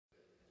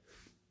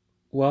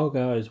Well,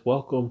 guys,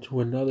 welcome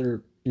to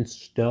another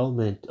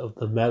installment of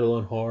the Metal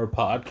and Horror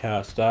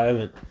Podcast. I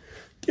haven't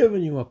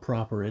given you a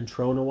proper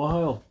intro in a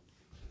while.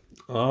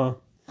 But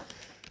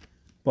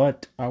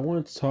I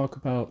wanted to talk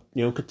about,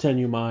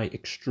 continue my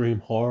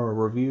extreme horror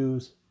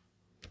reviews.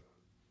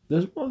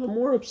 This was a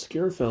more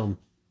obscure film.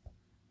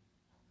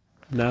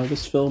 Now,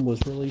 this film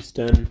was released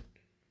in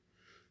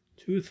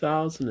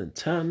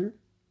 2010,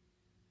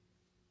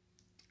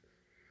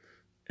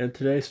 and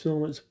today's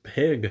film is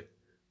Pig.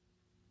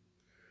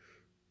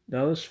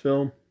 Now, this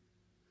film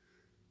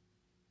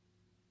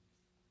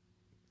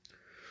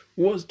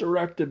was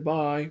directed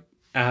by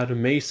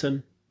Adam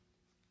Mason,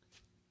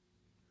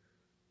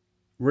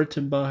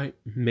 written by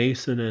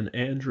Mason and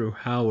Andrew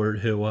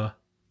Howard, who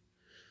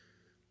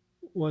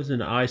was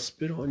in I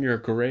Spit on Your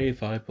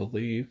Grave, I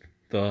believe.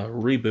 The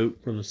reboot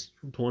from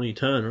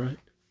 2010, right?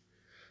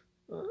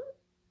 Let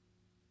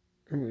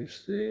me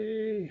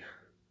see.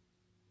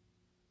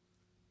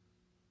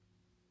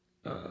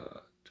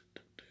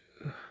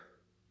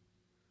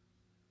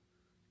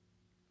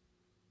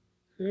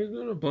 He's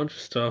done a bunch of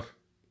stuff.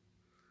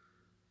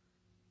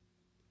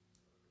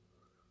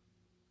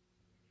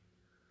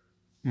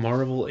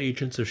 Marvel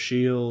Agents of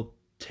S.H.I.E.L.D.,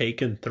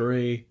 Taken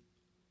 3,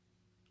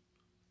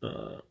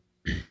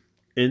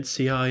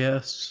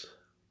 NCIS.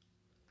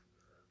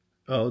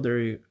 Oh, there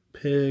you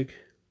Pig.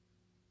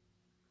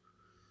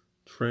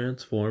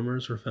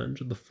 Transformers,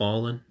 Revenge of the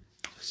Fallen,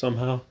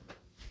 somehow.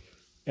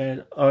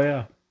 And, oh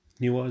yeah,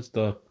 he was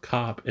the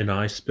cop in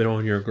I Spit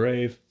on Your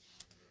Grave,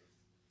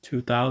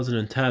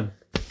 2010.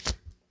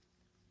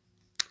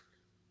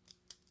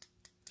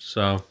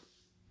 So,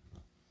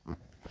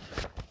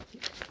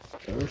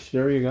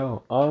 there you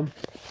go.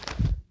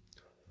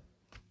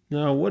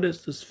 Now, what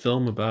is this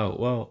film about?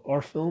 Well,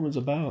 our film is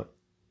about...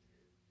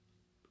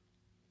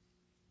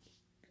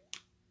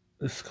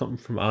 This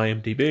comes from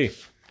IMDb.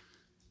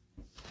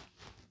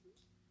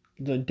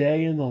 The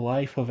day in the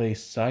life of a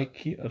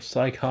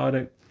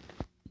psychotic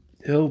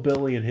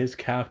hillbilly and his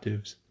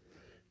captives.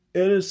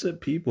 Innocent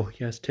people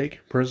he has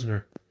taken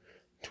prisoner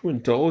to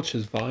indulge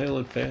his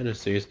violent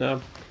fantasies.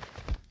 Now,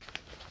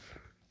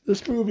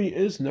 this movie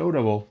is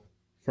notable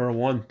for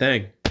one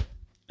thing,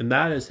 and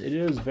that is it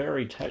is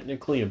very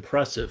technically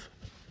impressive.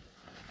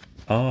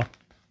 I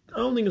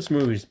don't think this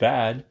movie's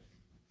bad.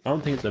 I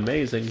don't think it's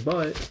amazing,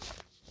 but,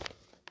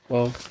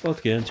 well,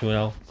 let's get into it.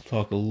 I'll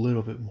talk a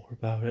little bit more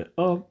about it.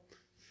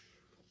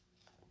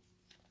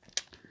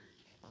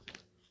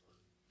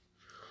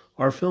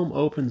 Our film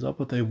opens up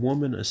with a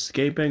woman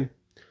escaping,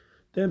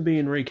 then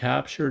being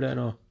recaptured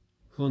on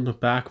the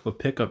back of a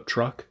pickup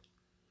truck.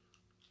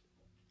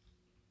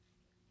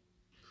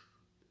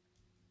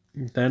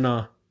 Then,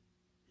 the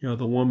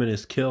woman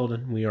is killed,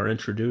 and we are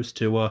introduced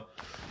to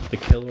the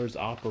killer's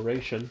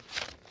operation.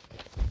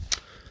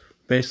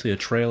 Basically a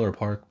trailer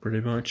park,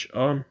 pretty much.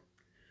 And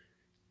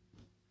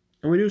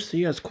we do see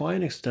he has quite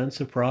an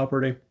extensive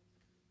property.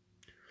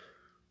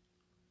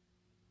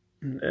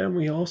 And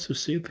we also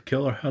see the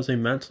killer has a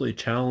mentally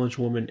challenged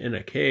woman in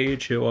a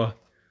cage who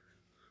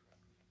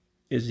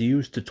is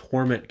used to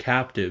torment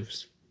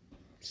captives.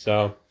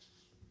 So,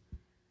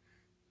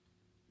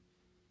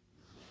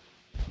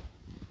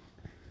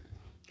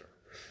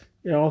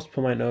 I'll also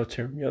put my notes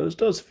here. This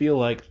does feel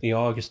like the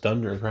August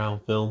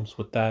Underground films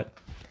with that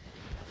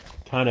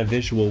kind of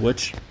visual,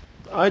 which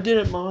I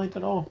didn't mind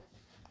at all.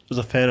 I was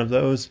a fan of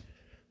those.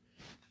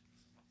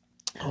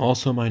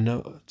 Also, my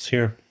notes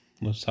here,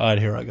 on the side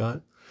here I got.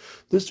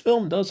 This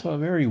film does have a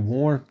very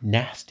warm,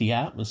 nasty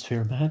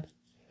atmosphere, man.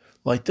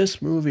 Like,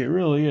 this movie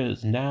really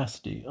is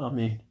nasty. I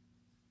mean,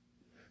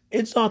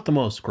 it's not the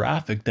most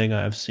graphic thing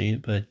I've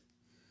seen, but,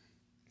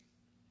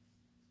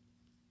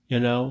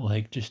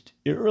 it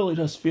really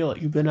does feel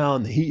like you've been out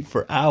in the heat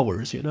for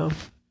hours, And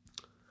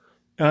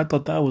I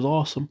thought that was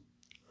awesome.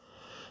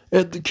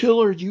 And the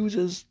killer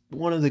uses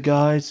one of the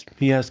guys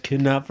he has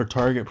kidnapped for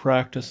target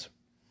practice.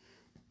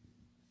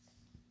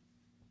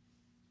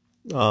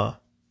 The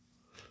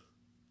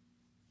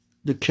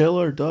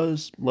killer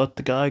does let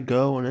the guy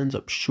go and ends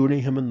up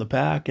shooting him in the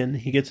back, and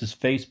he gets his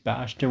face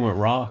bashed in with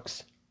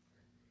rocks.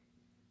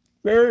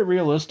 Very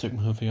realistic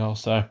movie, I'll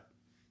say.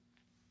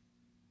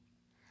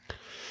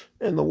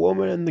 And the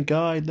woman and the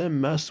guy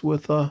then mess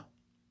with the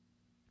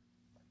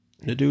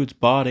dude's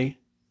body.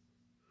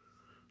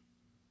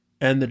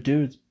 And the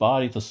dude's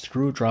body's a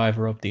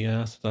screwdriver up the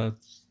ass.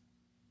 That's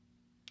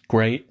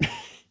great.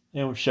 They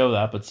don't show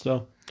that, but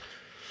still.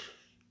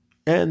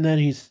 And then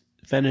he's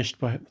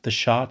finished with a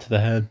shot to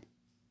the head.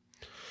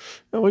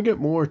 And we get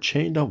more the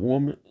chained up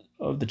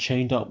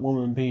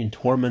woman being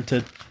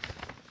tormented.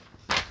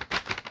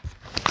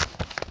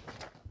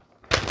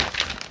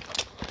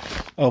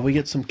 We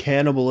get some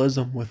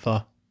cannibalism with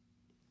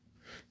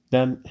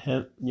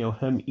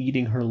him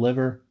eating her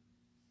liver,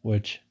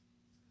 which,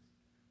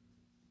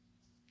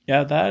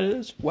 that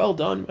is well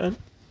done, man.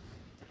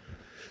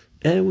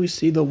 And we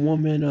see the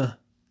woman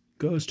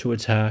goes to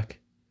attack,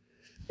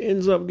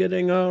 ends up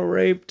getting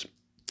raped.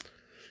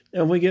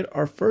 And we get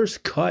our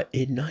first cut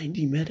in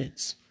 90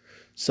 minutes.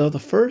 So the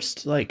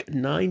first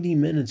 90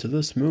 minutes of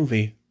this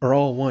movie are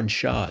all one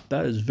shot.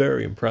 That is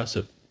very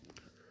impressive.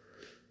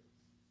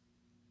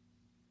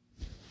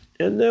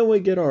 And then we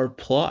get our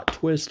plot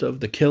twist of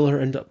the killer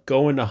end up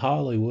going to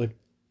Hollywood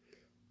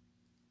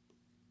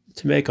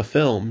to make a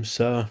film.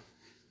 So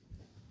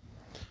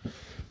I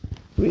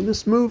mean,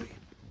 this movie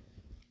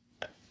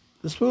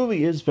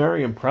is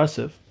very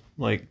impressive.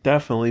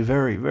 Definitely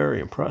very,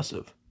 very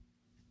impressive.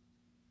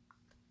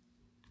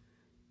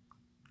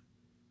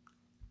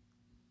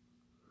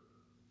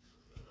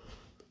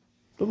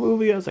 The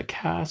movie has a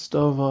cast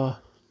of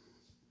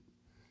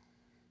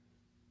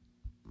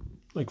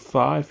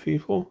 5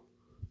 people.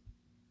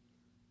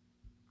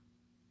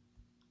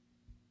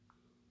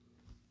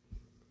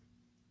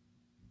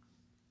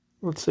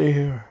 Let's see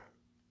here.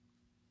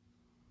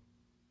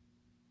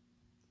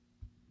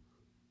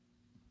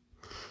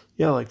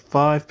 Yeah,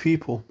 5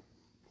 people.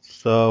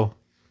 So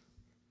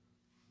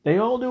they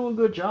all do a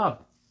good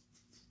job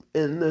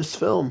in this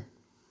film.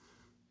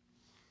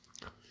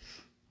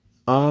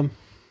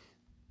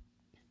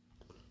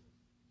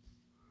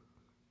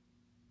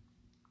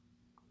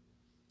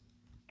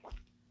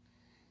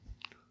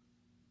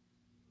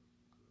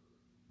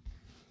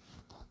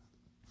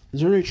 Is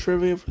there any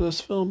trivia for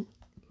this film?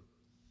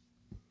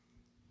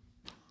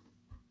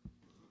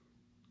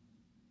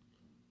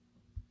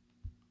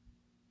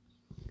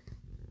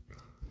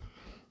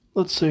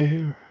 Let's see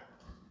here.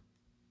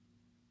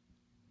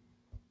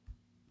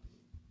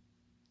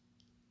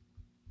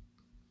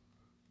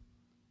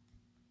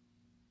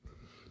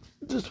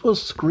 This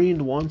was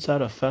screened once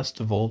at a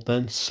festival,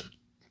 then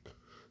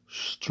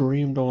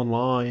streamed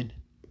online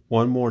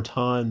one more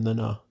time, then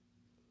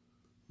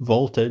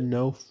vaulted.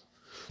 No,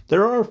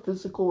 there are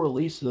physical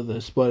releases of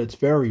this, but it's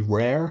very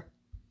rare.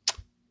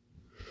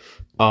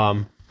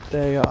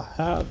 They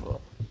have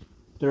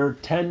there are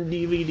 10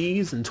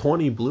 DVDs and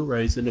 20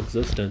 Blu-rays in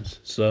existence,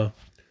 so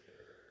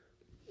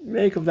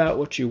make of that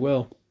what you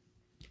will.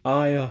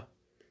 I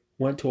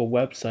went to a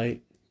website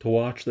to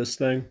watch this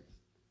thing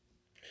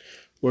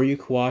where you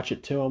can watch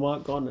it too. I'm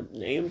not going to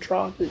name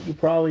drop it. You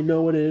probably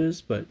know what it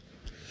is, but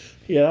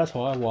yeah, that's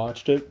how I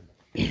watched it.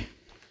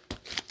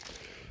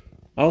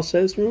 I'll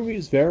say this movie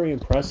is very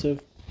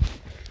impressive.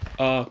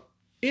 I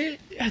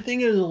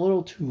think it is a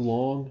little too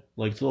long.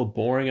 It's a little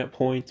boring at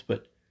points,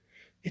 but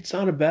it's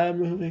not a bad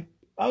movie.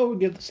 I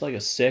would give this a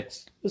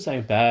 6. This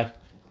ain't bad.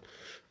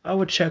 I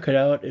would check it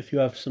out if you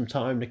have some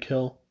time to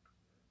kill.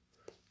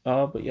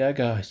 But yeah,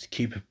 guys,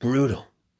 keep it brutal.